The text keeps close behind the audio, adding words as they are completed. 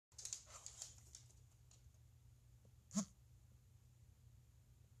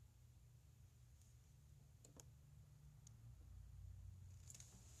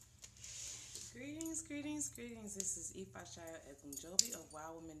Greetings. This is Ifashaya Ekunjobi of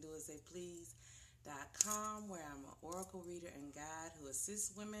WildWomenDoAsTheyPlease.com, where I'm an oracle reader and guide who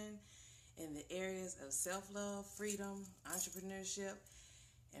assists women in the areas of self-love, freedom, entrepreneurship,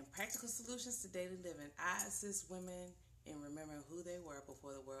 and practical solutions to daily living. I assist women in remembering who they were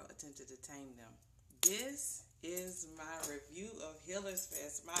before the world attempted to tame them. This is my review of Healers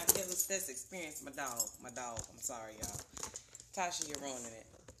Fest, my Healers Fest experience. My dog. I'm sorry, y'all. Tasha, you're ruining it.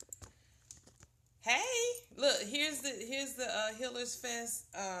 Hey, look, here's the Healers Fest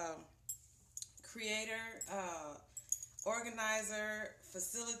creator, organizer,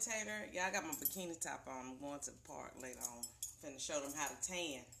 facilitator. Yeah, I got my bikini top on. I'm going to the park later on. Finna show them how to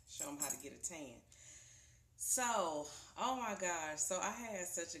tan. Show them how to get a tan. So, oh my gosh. So I had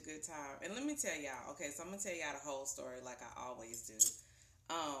such a good time. And let me tell y'all. Okay, so I'm going to tell y'all the whole story like I always do.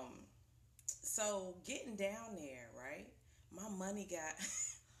 So getting down there, right? My money got...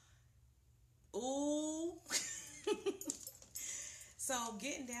 Ooh. So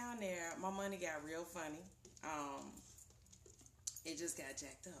getting down there, my money got real funny. It just got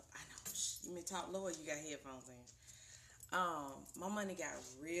jacked up. I know. You may talk lower, you got headphones in. My money got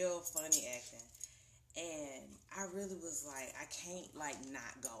real funny acting. And I really was like, I can't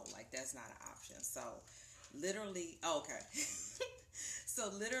not go. Like, that's not an option. So literally, okay. So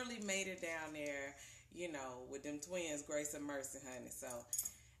literally made it down there, with them twins, Grace and Mercy, honey. So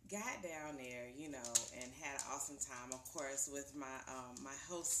got down there, and had an awesome time, of course, with my my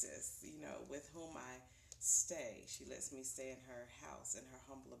hostess, with whom I stay. She lets me stay in her house, in her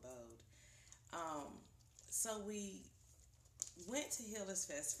humble abode. So we went to Healers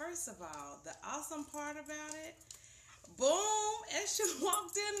Fest. First of all, the awesome part about it, boom, as she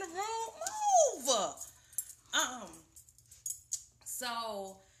walked in the room, move!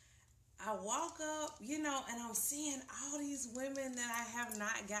 So I walk up, and I'm seeing all these women that I have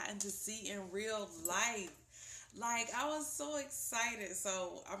not gotten to see in real life. Like, I was so excited.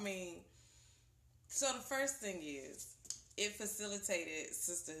 So the first thing is, it facilitated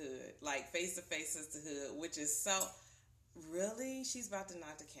sisterhood, like face-to-face sisterhood, which is so, really? She's about to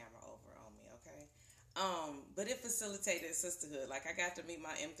knock the camera over on me, okay? But it facilitated sisterhood. Like, I got to meet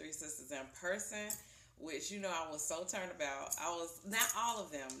my M3 sisters in person, which, I was so turned about. I was, not all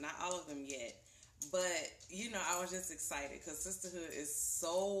of them yet, but, I was just excited because sisterhood is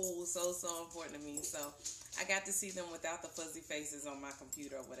so important to me. So I got to see them without the fuzzy faces on my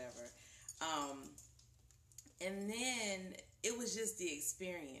computer or whatever. And then it was just the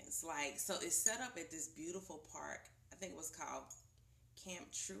experience. Like, so it's set up at this beautiful park. I think it was called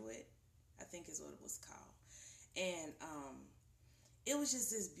Camp Truett, I think is what it was called. And, it was just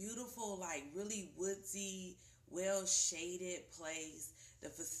this beautiful, like, really woodsy, well-shaded place. The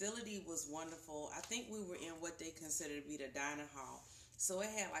facility was wonderful. I think we were in what they consider to be the dining hall. So it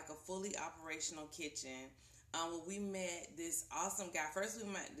had, like, a fully operational kitchen. We met this awesome guy. First, we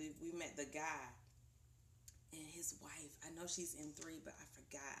met the guy and his wife. I know she's in 3, but I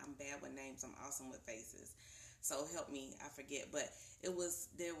forgot. I'm bad with names. I'm awesome with faces. So help me, I forget. But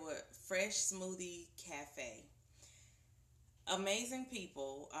there were Fresh Smoothie Cafe. Amazing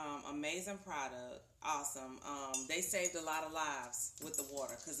people, amazing product, awesome. They saved a lot of lives with the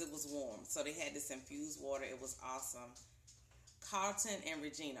water because it was warm. So they had this infused water. It was awesome. Carlton and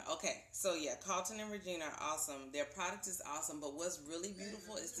Regina. Okay, so yeah, Carlton and Regina are awesome. Their product is awesome, but what's really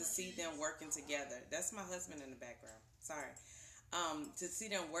beautiful is to see them working together. That's my husband in the background. Sorry. To see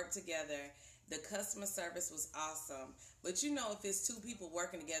them work together. The customer service was awesome. But if it's 2 people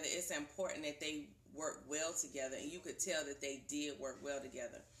working together, it's important that they work well together, and you could tell that they did work well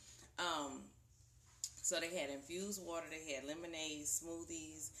together. So they had infused water, they had lemonade,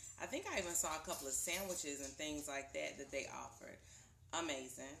 smoothies. I think I even saw a couple of sandwiches and things like that they offered.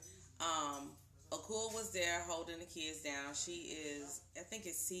 Amazing. Akul was there holding the kids down. She is, I think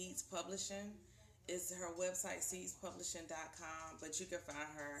it's Seeds Publishing. It's her website, seedspublishing.com, but you can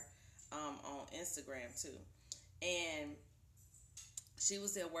find her on Instagram too. And she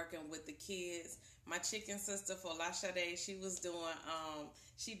was there working with the kids. My chicken sister for Lashade, she was doing,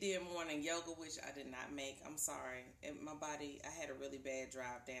 she did morning yoga, which I did not make. I'm sorry. My body, I had a really bad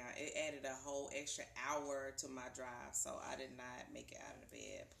drive down. It added a whole extra hour to my drive, so I did not make it out of the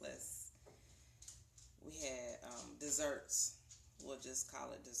bed. Plus, we had desserts. We'll just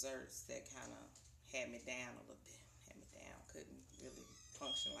call it desserts that kind of had me down a little bit. Couldn't really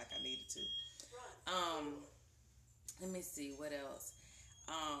function like I needed to. Let me see, what else?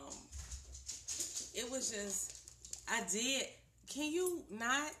 It was just, I did. Can you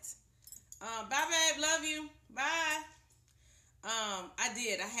not? Bye, babe. Love you. Bye. I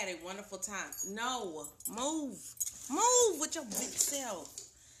did. I had a wonderful time. No, move with your big self.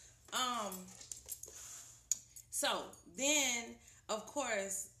 So then, of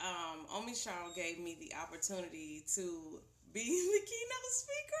course, Omi Charles gave me the opportunity to be the keynote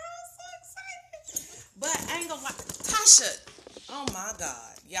speaker. I was so excited. But I ain't gonna lie. Tasha, oh my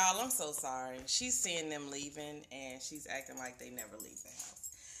God. Y'all, I'm so sorry. She's seeing them leaving, and she's acting like they never leave the house.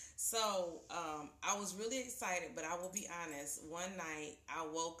 So I was really excited, but I will be honest. One night, I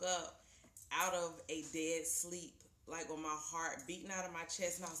woke up out of a dead sleep, like with my heart beating out of my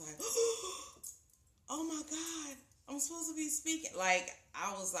chest, and I was like, oh my God, I'm supposed to be speaking. Like,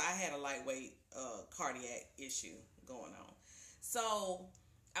 I had a lightweight cardiac issue going on. So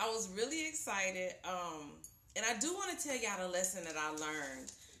I was really excited. And I do want to tell y'all the lesson that I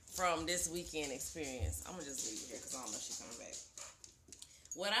learned from this weekend experience. I'm going to just leave it here because I don't know if she's coming back.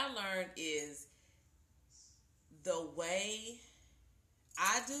 What I learned is the way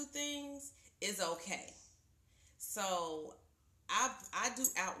I do things is okay. So I do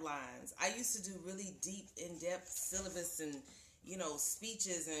outlines. I used to do really deep, in-depth syllabus and,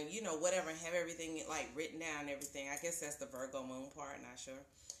 speeches and, whatever, and have everything like written down and everything. I guess that's the Virgo moon part, not sure.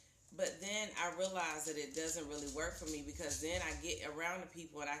 But then I realized that it doesn't really work for me because then I get around the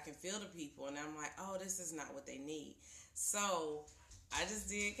people and I can feel the people and I'm like, oh, this is not what they need. So I just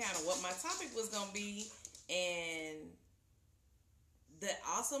did kind of what my topic was going to be. And the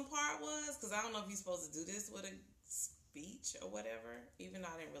awesome part was, because I don't know if you're supposed to do this with a speech or whatever, even though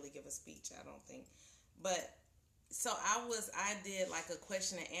I didn't really give a speech, I don't think. But so I did like a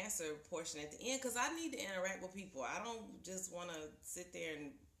question and answer portion at the end because I need to interact with people. I don't just want to sit there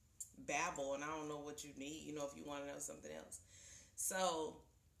and babble and I don't know what you need, if you want to know something else. So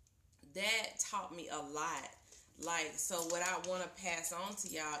that taught me a lot. Like, so what I want to pass on to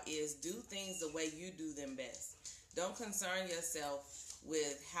y'all is do things the way you do them best. Don't concern yourself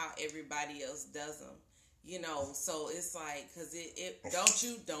with how everybody else does them. So it's like, because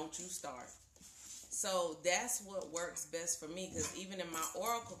don't you start. So that's what works best for me, because even in my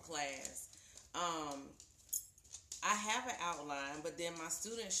Oracle class, I have an outline, but then my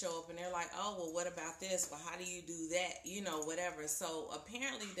students show up and they're like, oh, well, what about this? Well, how do you do that? Whatever. So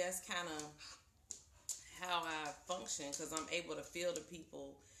apparently that's kind of how I function, because I'm able to feel the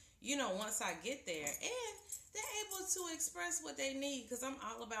people, once I get there. And they're able to express what they need, because I'm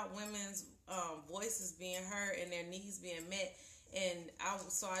all about women's voices being heard and their needs being met. And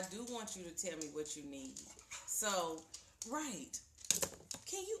so I do want you to tell me what you need. So, right.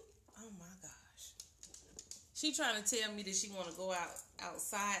 Can you, oh my gosh. She trying to tell me that she want to go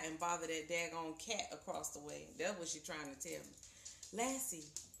outside and bother that daggone cat across the way. That's what she trying to tell me.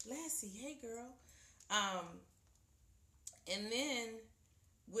 Lassie, hey girl. And then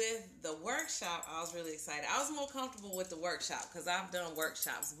with the workshop, I was really excited. I was more comfortable with the workshop because I've done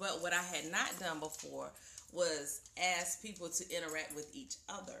workshops. But what I had not done before was ask people to interact with each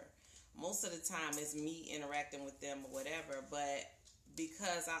other. Most of the time it's me interacting with them or whatever. But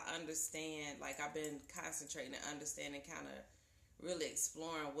because I understand, like I've been concentrating and understanding, kind of really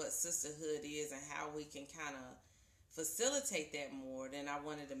exploring what sisterhood is and how we can kind of facilitate that more, then I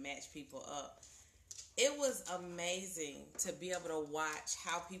wanted to match people up. It was amazing to be able to watch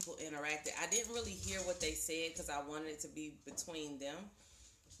how people interacted. I didn't really hear what they said because I wanted it to be between them.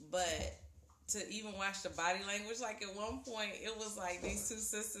 But to even watch the body language, like at one point, it was like these two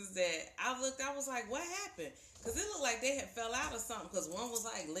sisters that I was like, what happened? Because it looked like they had fell out or something, because one was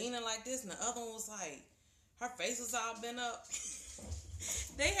like leaning like this and the other one was like, her face was all bent up.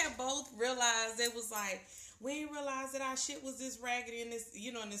 They had both realized, they was like, we didn't realize that our shit was this raggedy in this,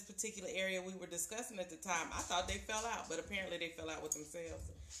 in this particular area we were discussing at the time. I thought they fell out, but apparently they fell out with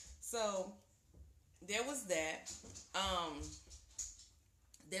themselves. So there was that.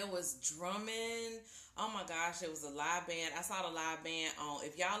 There was drumming. Oh my gosh, there was a live band. I saw the live band on,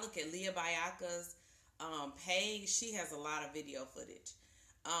 if y'all look at Leah Bayaka's page, she has a lot of video footage.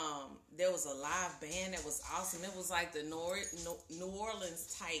 There was a live band that was awesome. It was like the New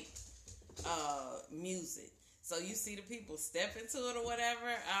Orleans type music. So you see the people step into it or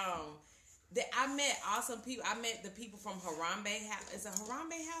whatever. I met awesome people. I met the people from Harambe House. Is it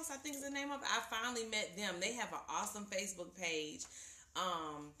Harambe House? I think is the name of it. I finally met them. They have an awesome Facebook page.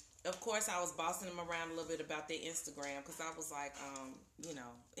 Of course, I was bossing them around a little bit about their Instagram, because I was like,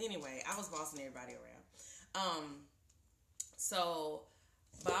 anyway, I was bossing everybody around. So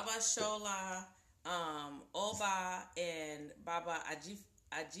Baba Shola, Oba, and Baba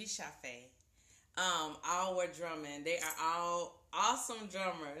Ajishafe, all were drumming. They are all awesome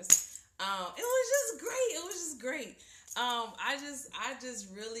drummers. It was just great. I just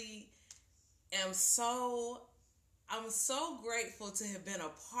really am I'm so grateful to have been a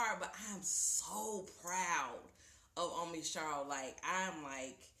part, but I'm so proud of Omi Charles. Like, I'm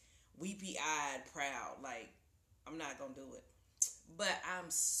like weepy-eyed proud. Like, I'm not gonna do it. But I'm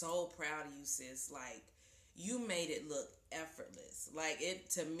so proud of you, sis. Like, you made it look effortless. Like, it,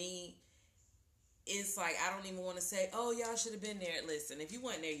 to me, it's like, I don't even want to say, oh, y'all should have been there. Listen, if you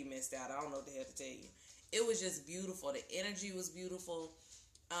weren't there, you missed out. I don't know what the hell to tell you. It was just beautiful. The energy was beautiful.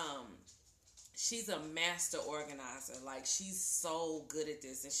 Um, she's a master organizer. Like, she's so good at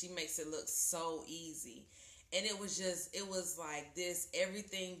this, and she makes it look so easy. And it was like this.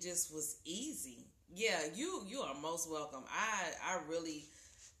 Everything just was easy. Yeah, you are most welcome. I really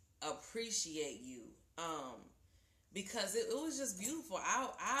appreciate you. Because it was just beautiful.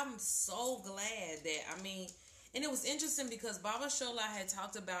 I'm so glad that, I mean, and it was interesting because Baba Shola had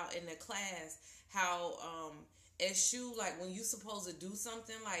talked about in the class how Eshu, like, when you supposed to do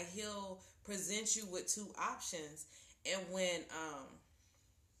something, like, he'll present you with two options. And when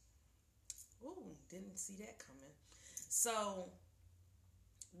didn't see that coming. So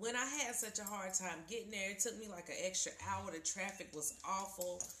when I had such a hard time getting there, it took me like an extra hour. The traffic was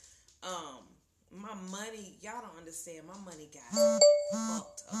awful. My money, y'all don't understand, my money got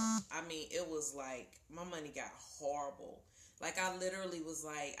fucked up. I mean, it was like, my money got horrible. Like, I literally was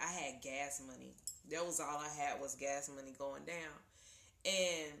like, I had gas money. That was all I had, was gas money going down.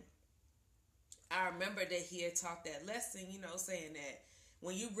 And I remember that he had taught that lesson, saying that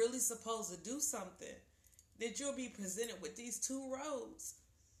when you really supposed to do something, that you'll be presented with these two roads.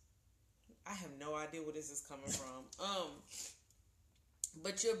 I have no idea where this is coming from.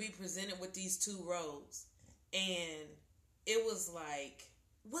 But you'll be presented with these two roads. And it was like,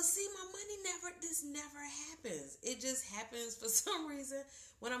 well, see, my money this never happens. It just happens for some reason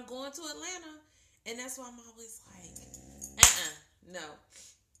when I'm going to Atlanta. And that's why I'm always like, no.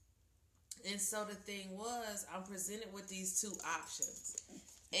 And so the thing was, I'm presented with these two options.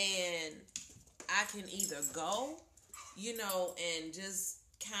 And I can either go, and just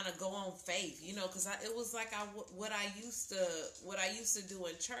kind of go on faith, because it was like what I used to do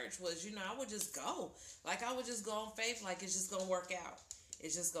in church was, I would just go. Like, I would just go on faith, like, it's just going to work out.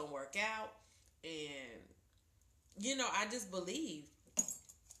 It's just going to work out. And, I just believed.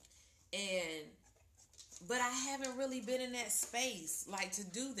 But I haven't really been in that space, like, to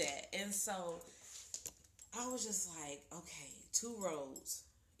do that. And so I was just like, okay, two roads.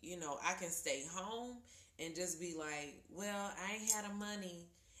 I can stay home and just be like, well, I ain't had the money,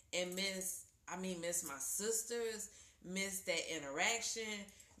 and miss my sisters, miss that interaction,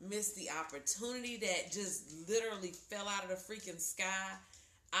 miss the opportunity that just literally fell out of the freaking sky.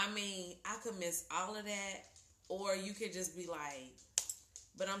 I mean, I could miss all of that, or you could just be like,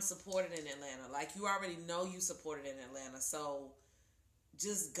 but I'm supported in Atlanta. Like, you already know you supported in Atlanta, so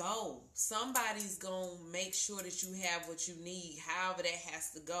just go. Somebody's going to make sure that you have what you need, however that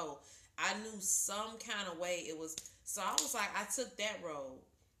has to go. I knew some kind of way it was. So I was like, I took that road.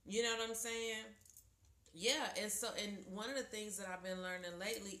 You know what I'm saying? Yeah. And one of the things that I've been learning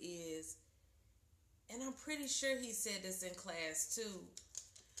lately is, and I'm pretty sure he said this in class too,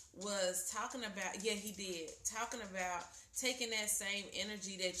 was talking about, yeah, he did, talking about taking that same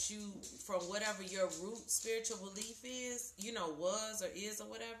energy that you, from whatever your root spiritual belief is, was or is or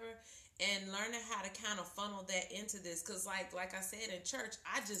whatever, and learning how to kind of funnel that into this. Because like I said, in church,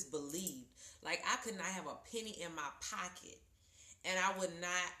 I just believed. Like, I could not have a penny in my pocket, and I would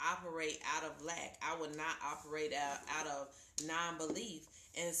not operate out of lack. I would not operate out of non-belief.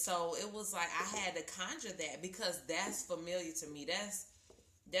 And so it was like I had to conjure that, because that's familiar to me.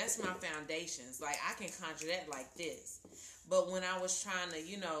 That's my foundations. Like, I can conjure that like this. But when I was trying to,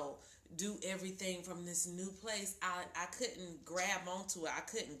 do everything from this new place, I couldn't grab onto it. I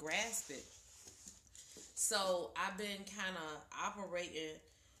couldn't grasp it. So I've been kind of operating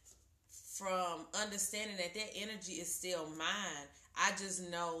from understanding that energy is still mine. I just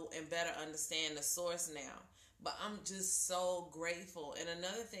know and better understand the source now. But I'm just so grateful. And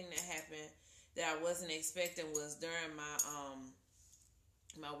another thing that happened that I wasn't expecting was during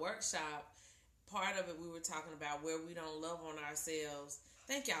my workshop, part of it we were talking about where we don't love on ourselves.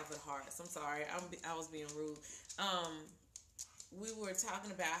 Thank y'all for the hearts. I'm sorry, I was being rude. We were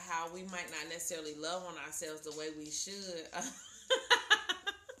talking about how we might not necessarily love on ourselves the way we should.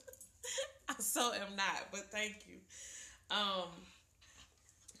 I so am not, but thank you. How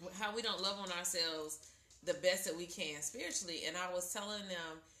we don't love on ourselves the best that we can spiritually. And I was telling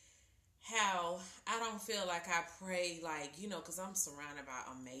them how I don't feel like I pray, like, because I'm surrounded by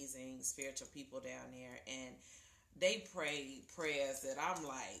amazing spiritual people down there, and they pray prayers that I'm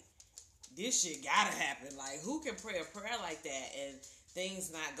like, this shit gotta happen. Like, who can pray a prayer like that and things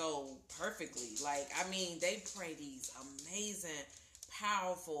not go perfectly? Like, I mean, they pray these amazing,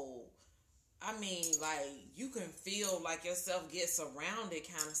 powerful, I mean, like, you can feel like yourself get surrounded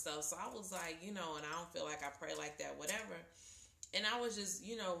kind of stuff. So I was like, and I don't feel like I pray like that, whatever. And I was just,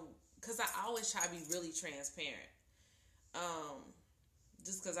 because I always try to be really transparent. Um,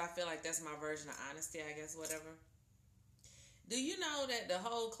 just because I feel like that's my version of honesty, I guess, whatever. Do you know that the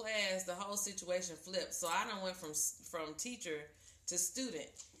whole class, the whole situation flipped? So I done went from teacher to student.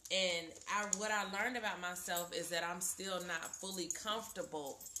 And what I learned about myself is that I'm still not fully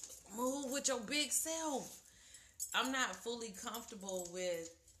comfortable. Move with your big self. I'm not fully comfortable with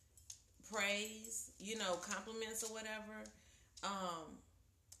praise, compliments or whatever.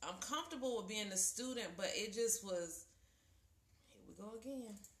 I'm comfortable with being a student, but it just was, here we go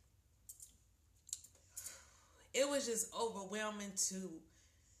again. It was just overwhelming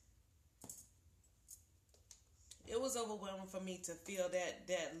it was overwhelming for me to feel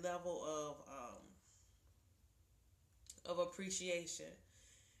that level of appreciation.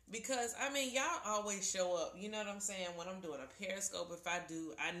 Because I mean, y'all always show up, you know what I'm saying, when I'm doing a Periscope, if I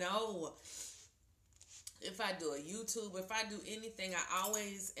do a YouTube, if I do anything, I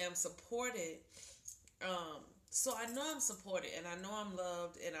always am supported. So I know I'm supported and I know I'm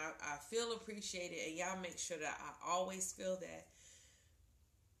loved and I feel appreciated, and y'all make sure that I always feel that.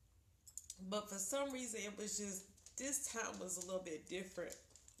 But for some reason, it was just, this time was a little bit different.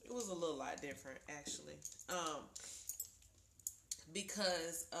 It was a little lot different, actually.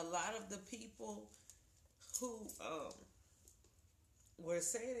 Because a lot of the people who were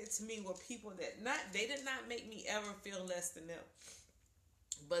saying it to me were people that they did not make me ever feel less than them.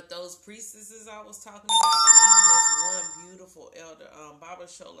 But those priestesses I was talking about, and even this one beautiful elder, Baba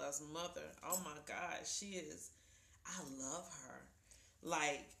Shola's mother, oh my God, I love her.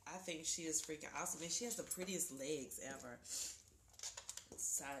 Like, I think she is freaking awesome. And she has the prettiest legs ever.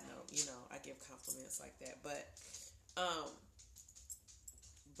 Side note, I give compliments like that. But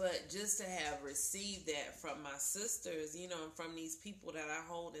just to have received that from my sisters, and from these people that I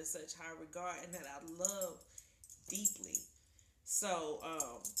hold in such high regard and that I love deeply. So,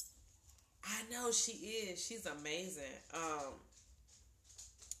 I know she is. She's amazing.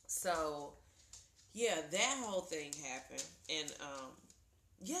 So, yeah, that whole thing happened. And,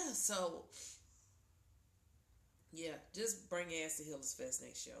 so, yeah, just bring ass to Healers Fest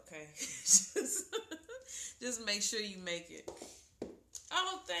next year, okay? just make sure you make it.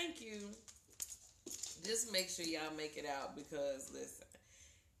 Oh, thank you. Just make sure y'all make it out, because, listen,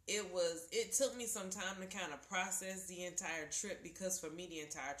 it took me some time to kind of process the entire trip, because for me the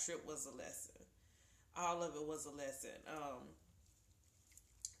entire trip was a lesson. All of it was a lesson.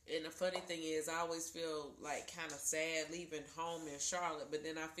 And the funny thing is, I always feel like kind of sad leaving home in Charlotte, but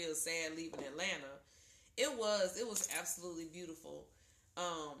then I feel sad leaving Atlanta. It was absolutely beautiful.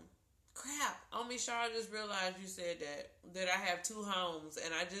 Crap, Omi Shar, just realized you said that I have two homes,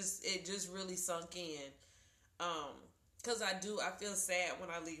 and it just really sunk in. Cause I feel sad when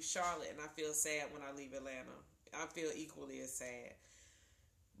I leave Charlotte, and I feel sad when I leave Atlanta. I feel equally as sad.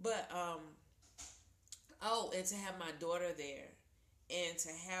 But and to have my daughter there, and to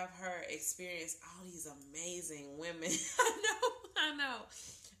have her experience all these amazing women. I know.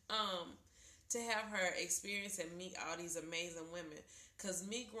 To have her experience and meet all these amazing women. Cause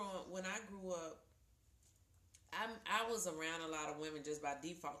when I grew up, I was around a lot of women just by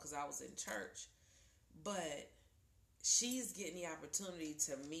default, because I was in church. But she's getting the opportunity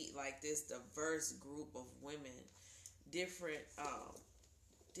to meet like this diverse group of women, different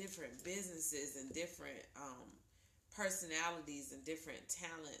businesses and different personalities and different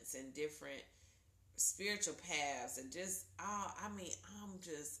talents and different spiritual paths, and just I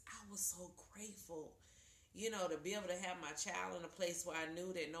was so grateful, to be able to have my child in a place where I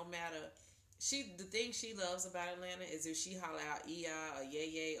knew that no matter the thing she loves about Atlanta is if she holler out Iya or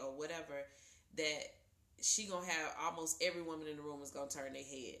Yay or whatever, that she gonna have almost every woman in the room is gonna turn their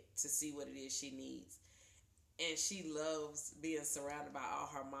head to see what it is she needs. And she loves being surrounded by all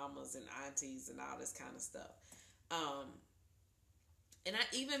her mamas and aunties and all this kind of stuff. And I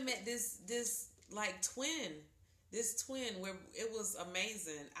even met this twin where it was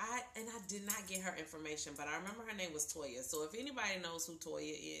amazing. I did not get her information, but I remember her name was Toya. So if anybody knows who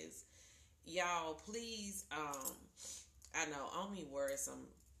Toya is, y'all please, I know, Omi worrisome.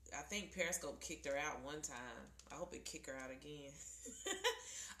 I think Periscope kicked her out one time. I hope it kick her out again.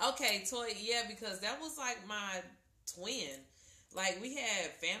 Okay, Toya, yeah, because that was like my twin. Like, we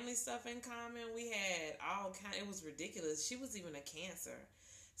had family stuff in common. We had all kind. It was ridiculous. She was even a Cancer.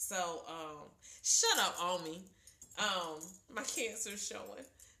 So, shut up, Omi. My Cancer's showing.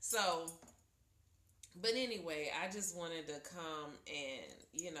 So, but anyway, I just wanted to come and,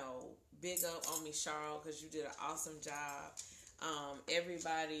 big up Omi Charles, because you did an awesome job.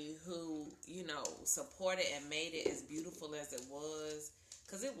 Everybody who, supported and made it as beautiful as it was.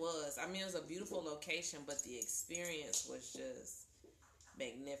 Because it was. I mean, it was a beautiful location, but the experience was just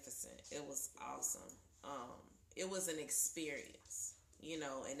magnificent. It was awesome. It was an experience, and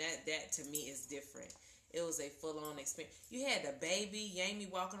that to me is different. It was a full-on experience. You had the baby, Yami,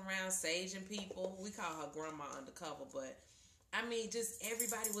 walking around saging people. We call her Grandma Undercover, but I mean, just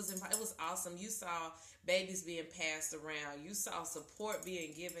everybody was invited. It was awesome. You saw babies being passed around. You saw support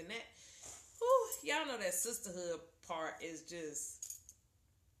being given. Y'all know that sisterhood part is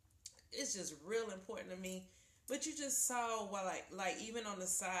it's just real important to me. But you just saw, like even on the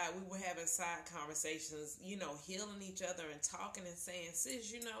side, we were having side conversations, healing each other and talking and saying,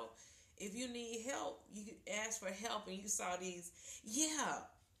 sis, if you need help, you ask for help. And you saw these, yeah.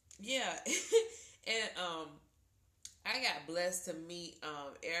 And I got blessed to meet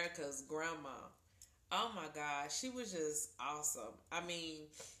Erica's grandma. Oh my gosh, she was just awesome. I mean,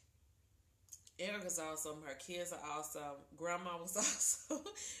 Erica's awesome. Her kids are awesome. Grandma was awesome.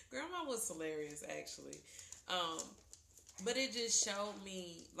 Grandma was hilarious, actually. But it just showed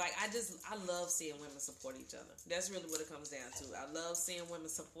me, I love seeing women support each other. That's really what it comes down to. I love seeing women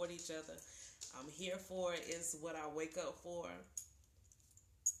support each other. I'm here for it. It's what I wake up for.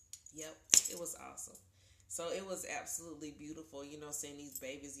 Yep, it was awesome. So it was absolutely beautiful, seeing these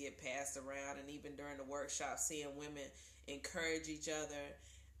babies get passed around, and even during the workshop, seeing women encourage each other.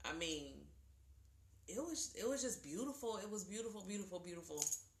 I mean, it was just beautiful. It was beautiful, beautiful, beautiful.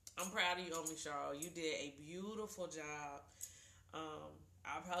 I'm proud of you, Omi Shaw. You did a beautiful job.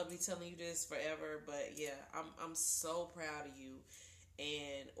 I'll probably be telling you this forever, but yeah, I'm so proud of you.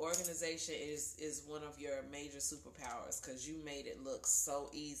 And organization is one of your major superpowers, because you made it look so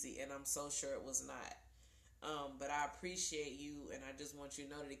easy, and I'm so sure it was not. But I appreciate you, and I just want you to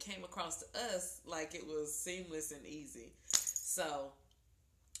know that it came across to us like it was seamless and easy. So,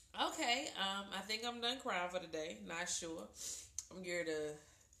 okay, I think I'm done crying for today. Not sure. I'm here to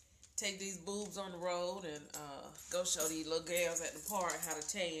take these boobs on the road and go show these little girls at the park how to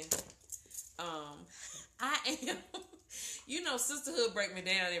tan. I am, sisterhood break me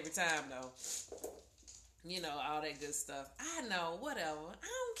down every time, though. All that good stuff. I know, whatever. I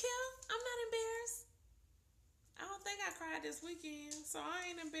don't care. I'm not embarrassed. I don't think I cried this weekend, so I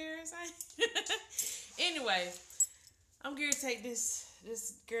ain't embarrassed. Anyway, I'm going to take this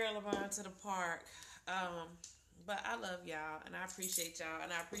girl of mine to the park. But I love y'all, and I appreciate y'all,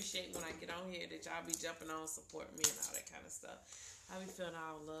 and I appreciate when I get on here that y'all be jumping on, supporting me, and all that kind of stuff. I be feeling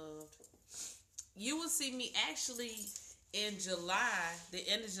all loved. You will see me actually in July, the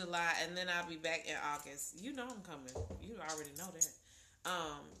end of July, and then I'll be back in August. You know I'm coming. You already know that.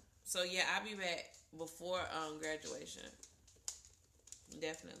 So yeah, I'll be back before graduation.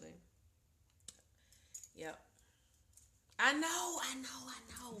 Definitely. Yep. I know.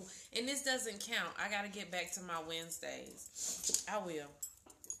 And this doesn't count. I got to get back to my Wednesdays. I will.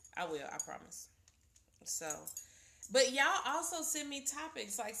 I promise. So, but y'all also send me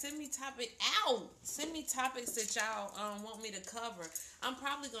topics. Send me topics that y'all want me to cover. I'm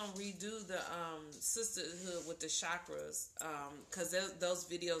probably going to redo the sisterhood with the chakras, because those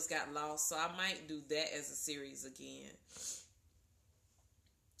videos got lost. So I might do that as a series again.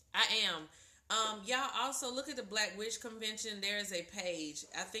 I am. Y'all also look at the Black Witch Convention. There is a page.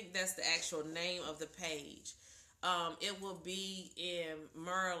 I think that's the actual name of the page. It will be in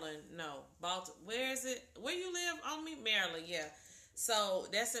Maryland. No, Baltimore. Where is it? Where you live? On me, Maryland. Yeah. So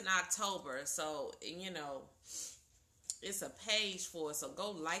that's in October. So it's a page for it. So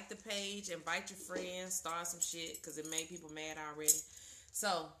go like the page, invite your friends, start some shit, because it made people mad already.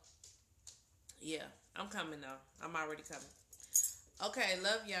 So yeah, I'm coming though. I'm already coming. Okay,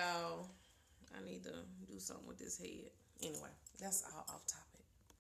 love y'all. I need to do something with this head. Anyway, that's all off topic.